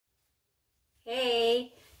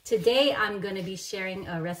Today I'm going to be sharing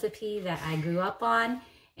a recipe that I grew up on,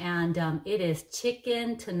 and it is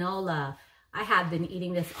chicken tinola. I have been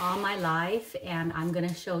eating this all my life, and I'm going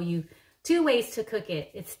to show you 2 ways to cook it.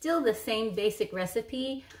 It's still the same basic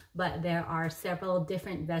recipe, but there are several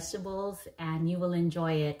different vegetables and you will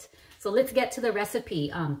enjoy it. So let's get to the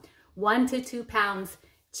recipe. 1 to 2 pounds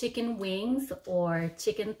chicken wings or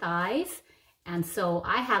chicken thighs. And so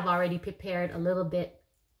I have already prepared a little bit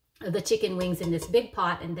of the chicken wings in this big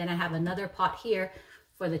pot, and then I have another pot here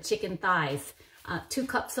for the chicken thighs. 2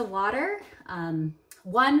 cups of water,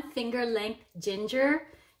 1 finger length ginger.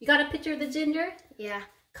 You got a picture of the ginger? Yeah.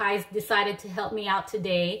 Kai's decided to help me out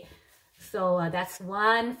today. So that's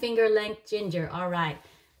 1 finger length ginger. All right.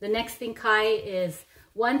 The next thing, Kai, is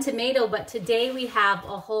 1 tomato, but today we have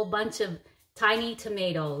a whole bunch of tiny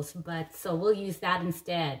tomatoes, but so we'll use that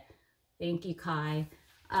instead. Thank you, Kai.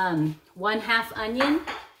 1/2 onion.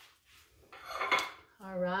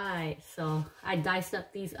 All right, so I diced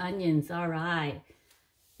up these onions. All right,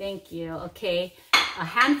 thank you. Okay, a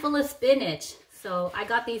handful of spinach. So I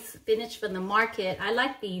got these spinach from the market. I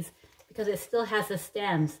like these because it still has the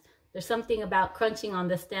stems. There's something about crunching on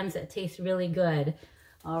the stems that tastes really good.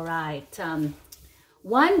 All right,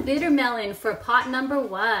 1 bittermelon for pot number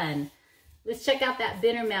 1. Let's check out that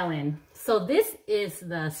bittermelon. So this is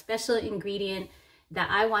the special ingredient that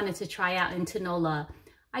I wanted to try out in tinola.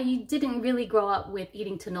 I didn't really grow up with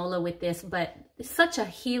eating tinola with this, but it's such a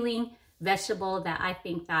healing vegetable that I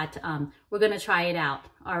think that we're gonna try it out,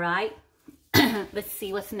 all right? Let's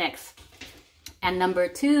see what's next. And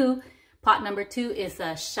pot number 2 is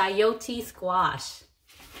a chayote squash.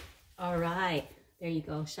 All right, there you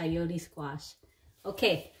go, chayote squash.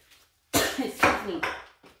 Okay, excuse me.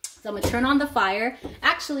 So I'm gonna turn on the fire.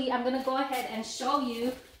 Actually, I'm gonna go ahead and show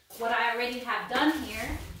you what I already have done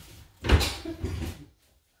here.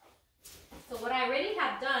 So what I already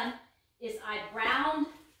have done is I browned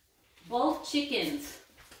both chickens.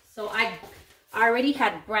 So I already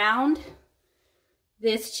had browned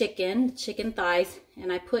this chicken thighs,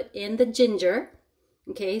 and I put in the ginger.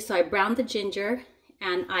 Okay, so I browned the ginger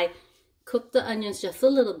and I cooked the onions just a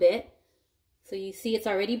little bit. So you see it's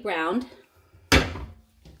already browned.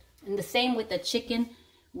 And the same with the chicken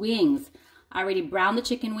wings. I already browned the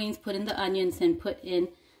chicken wings, put in the onions, and put in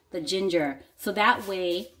the ginger. So that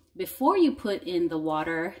way, before you put in the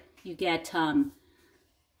water, you get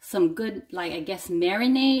some good, like I guess,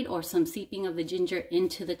 marinade or some seeping of the ginger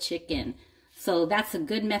into the chicken. So that's a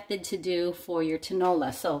good method to do for your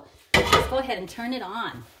tinola. So let's go ahead and turn it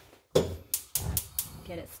on.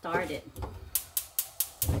 Get it started.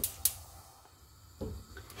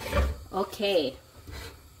 Okay.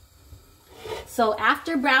 So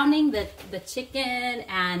after browning the chicken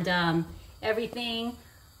and everything,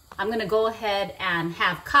 I'm gonna go ahead and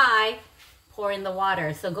have Kai pour in the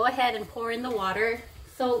water. So go ahead and pour in the water.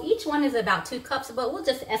 So each one is about 2 cups, but we'll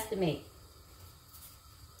just estimate.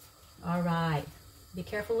 All right, be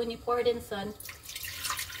careful when you pour it in, son.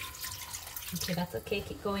 Okay, that's okay,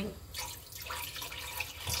 keep going.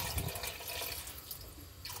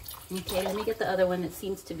 Okay, let me get the other one that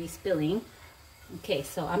seems to be spilling. Okay,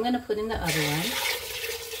 so I'm gonna put in the other one.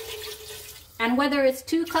 And whether it's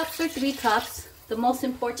 2 cups or 3 cups, the most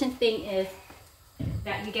important thing is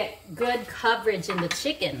that you get good coverage in the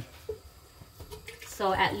chicken.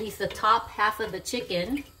 So at least the top half of the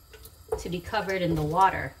chicken to be covered in the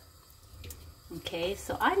water. Okay,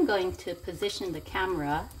 so I'm going to position the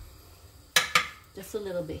camera just a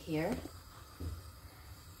little bit here.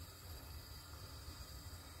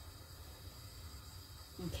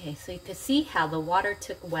 Okay, so you can see how the water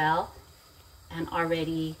took well and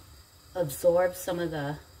already absorbed some of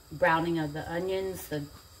the browning of the onions, the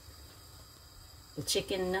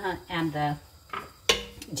chicken, and the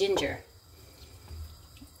ginger.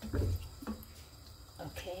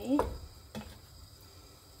 Okay.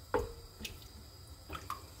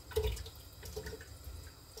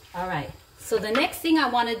 All right, so the next thing I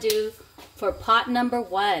want to do for pot number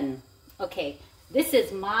 1, okay, this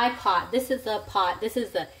is my pot. This is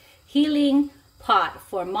a healing pot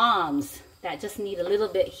for moms that just need a little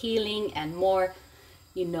bit healing and more,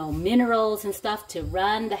 you know, minerals and stuff to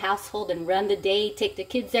run the household and run the day, take the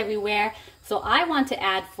kids everywhere. So I want to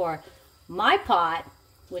add for my pot,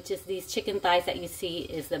 which is these chicken thighs that you see,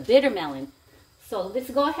 is the bittermelon. So let's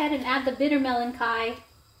go ahead and add the bittermelon, Kai.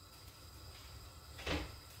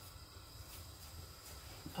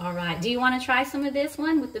 All right, do you want to try some of this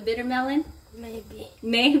one with the bittermelon? Maybe.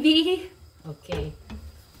 Maybe? Okay.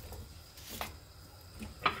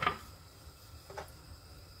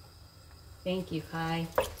 Thank you, Kai.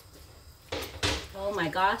 Oh my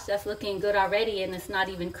gosh, that's looking good already, and it's not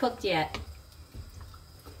even cooked yet.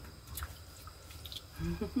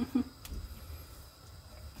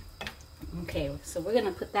 Okay, so we're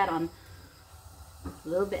gonna put that on a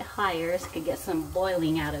little bit higher so I can get some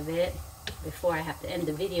boiling out of it before I have to end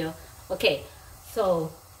the video. Okay,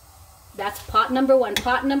 so that's pot number 1.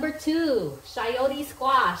 Pot number 2, chayote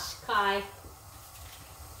squash, Kai.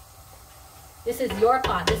 This is your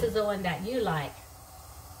pot. This is the one that you like.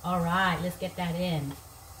 All right, let's get that in.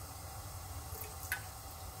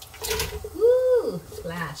 Woo,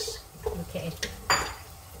 splash. Okay.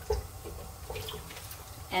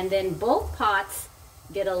 And then both pots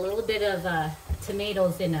get a little bit of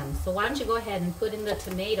tomatoes in them. So why don't you go ahead and put in the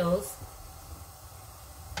tomatoes.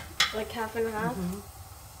 Like half and half? Mm-hmm.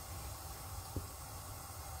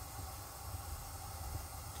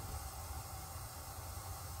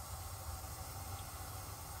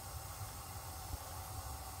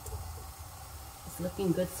 It's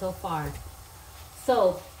looking good so far.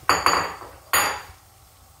 So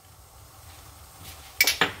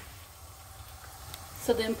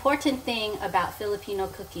the important thing about Filipino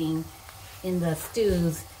cooking in the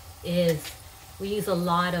stews is we use a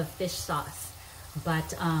lot of fish sauce.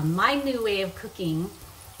 But my new way of cooking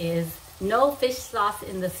is no fish sauce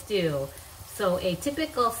in the stew. So a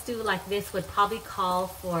typical stew like this would probably call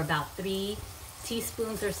for about 3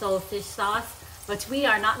 teaspoons or so of fish sauce. But we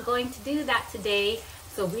are not going to do that today.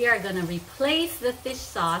 So we are going to replace the fish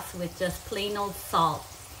sauce with just plain old salt.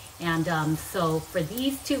 And so for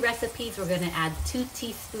these 2 recipes, we're going to add 2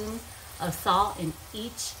 teaspoons of salt in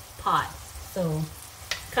each pot. So,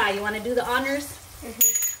 Kai, you want to do the honors?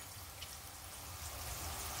 Mm-hmm.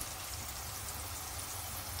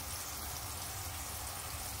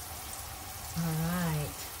 All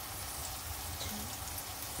right.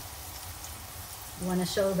 You want to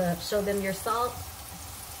show them your salt?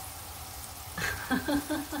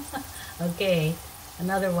 Okay,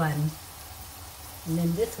 another one. And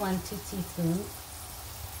then this one, 2 teaspoons.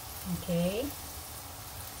 Okay.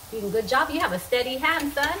 Doing a good job. You have a steady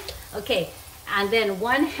hand, son. Okay. And then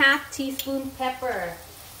 1/2 teaspoon pepper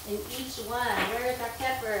in each one. Where is our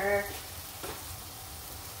pepper?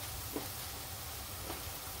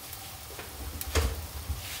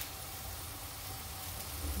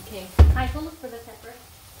 Okay. Hi, go look for the pepper.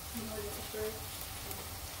 You know where the pepper is?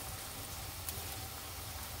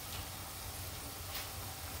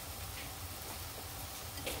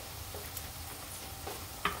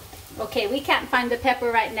 Okay, we can't find the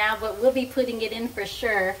pepper right now, but we'll be putting it in for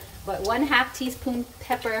sure. But 1/2 teaspoon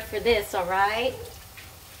pepper for this, all right?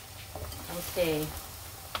 Okay.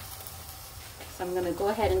 So I'm gonna go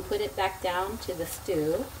ahead and put it back down to the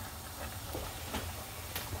stew.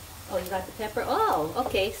 Oh, you got the pepper? Oh,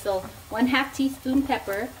 okay, so 1/2 teaspoon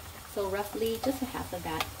pepper. So roughly just a half of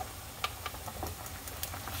that.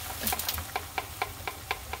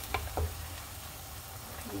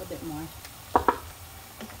 A little bit more.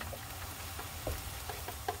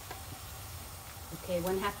 Okay,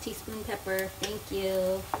 1/2 teaspoon pepper. Thank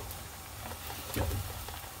you.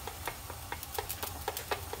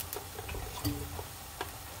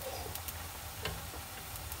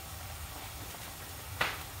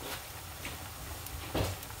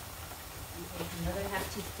 Okay, another 1/2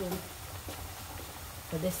 teaspoon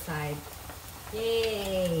for this side.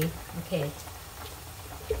 Yay! Okay.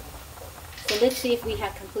 So let's see if we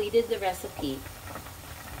have completed the recipe.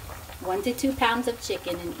 1 to 2 pounds of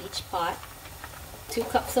chicken in each pot.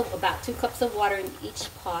 About 2 cups of water in each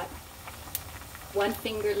pot, 1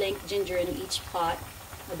 finger length ginger in each pot,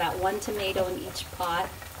 about 1 tomato in each pot,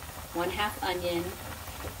 1/2 onion,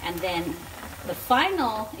 and then the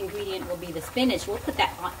final ingredient will be the spinach. We'll put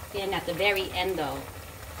that in at the very end though.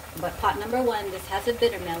 But pot number 1, this has a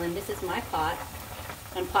bittermelon. This is my pot.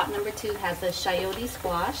 And pot number 2 has a chayote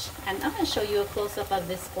squash. And I'm going to show you a close-up of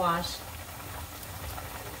this squash.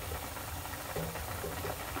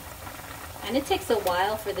 And it takes a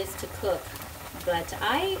while for this to cook, but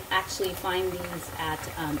I actually find these at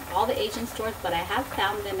all the Asian stores, but I have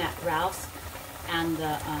found them at Ralph's and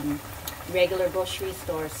the regular grocery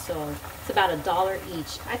stores, so it's about $1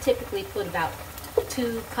 each. I typically put about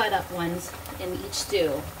 2 cut up ones in each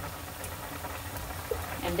stew.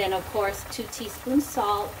 And then of course 2 teaspoons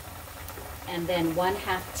salt, and then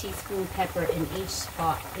 1/2 teaspoon pepper in each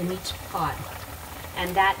pot.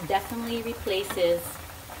 And that definitely replaces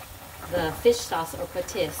the fish sauce or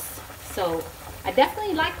patis. So I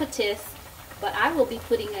definitely like patis, but I will be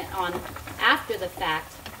putting it on after the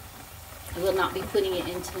fact. I will not be putting it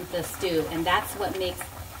into the stew, and that's what makes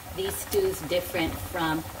these stews different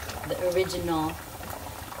from the original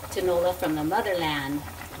tinola from the motherland,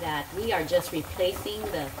 that we are just replacing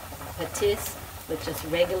the patis with just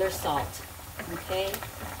regular salt. Okay.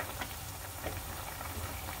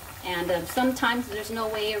 And sometimes there's no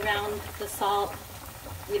way around the salt.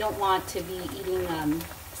 We don't want to be eating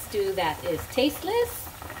stew that is tasteless,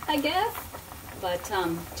 I guess, but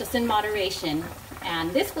just in moderation.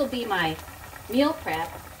 And this will be my meal prep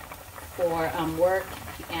for work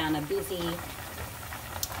and a busy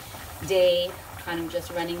day, kind of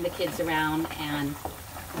just running the kids around and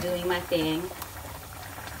doing my thing.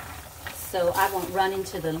 So I won't run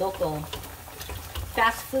into the local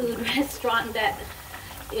fast food restaurant that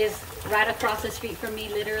is right across the street from me,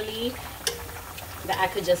 literally. That I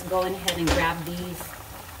could just go ahead and grab these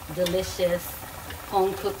delicious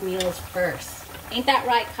home-cooked meals first. Ain't that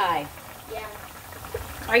right, Kai? Yeah.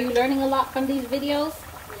 Are you learning a lot from these videos?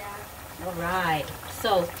 Yeah. All right.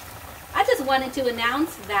 So I just wanted to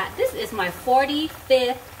announce that this is my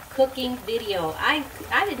 45th cooking video. I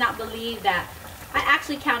did not believe that. I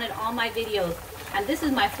actually counted all my videos, and this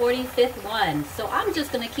is my 45th one. So I'm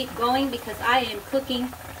just going to keep going because I am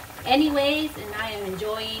cooking anyways, and I am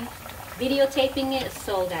enjoying videotaping it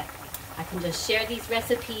so that I can just share these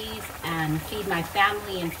recipes and feed my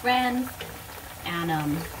family and friends. And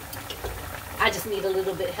I just need a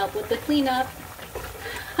little bit help with the cleanup.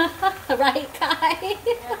 Right, Kai?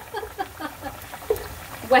 Yeah.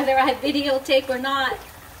 Whether I videotape or not,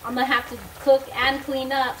 I'm gonna have to cook and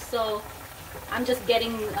clean up. So I'm just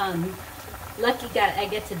getting lucky that I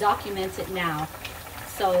get to document it now.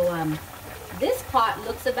 So this pot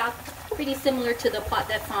looks about pretty similar to the pot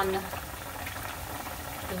that's on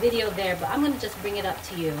the video there, but I'm gonna just bring it up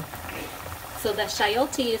to you. So the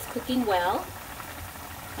chayote is cooking well,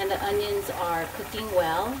 and the onions are cooking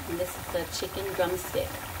well, and this is the chicken drumstick.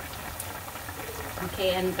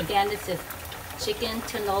 Okay, and again, this is chicken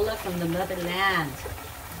tinola from the motherland.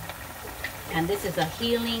 And this is a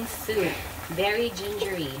healing soup, very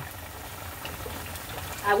gingery.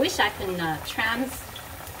 I wish I can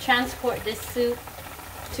transport this soup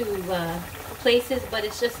to places, but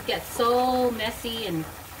it just gets so messy, and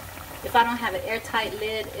if I don't have an airtight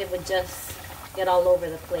lid, it would just get all over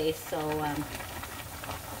the place. So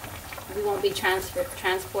we won't be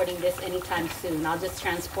transporting this anytime soon. I'll just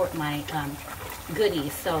transport my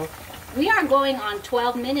goodies. So we are going on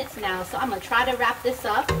 12 minutes now, so I'm gonna try to wrap this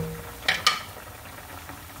up.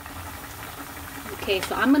 Okay,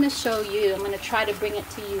 so I'm gonna show you, I'm gonna try to bring it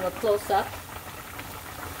to you a close-up.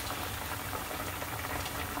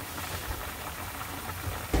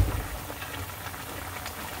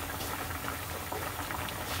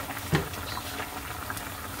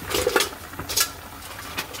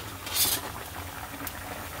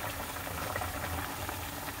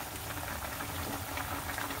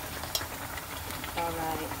 All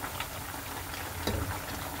right.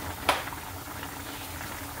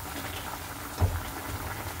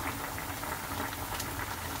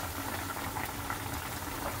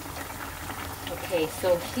 Okay,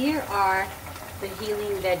 so here are the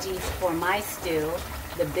healing veggies for my stew.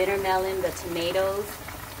 The bittermelon, the tomatoes,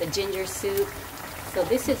 the ginger soup. So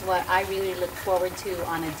this is what I really look forward to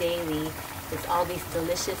on a daily, is all these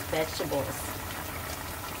delicious vegetables.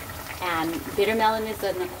 And bittermelon is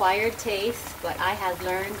an acquired taste, but I have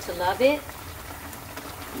learned to love it.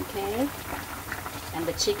 Okay. And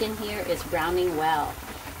the chicken here is browning well.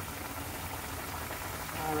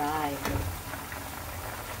 All right.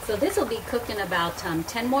 So this will be cooking about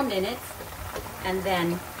 10 more minutes. And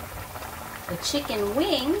then the chicken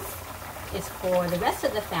wings is for the rest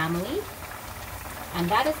of the family. And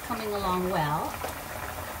that is coming along well.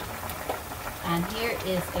 And here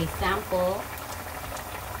is a sample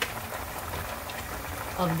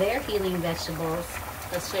of their healing vegetables,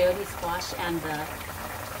 the chayote squash and the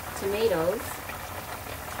tomatoes,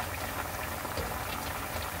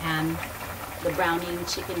 and the browning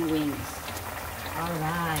chicken wings. All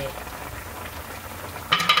right.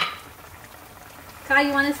 Kai,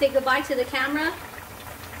 you want to say goodbye to the camera?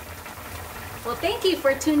 Well, thank you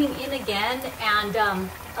for tuning in again and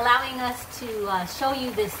allowing us to show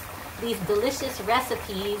you these delicious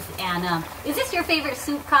recipes. And is this your favorite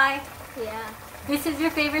soup, Kai? Yeah. This is your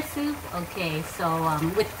favorite soup? Okay, so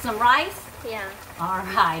with some rice? Yeah. All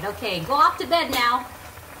right, okay, go off to bed now.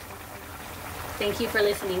 Thank you for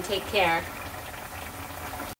listening. Take care.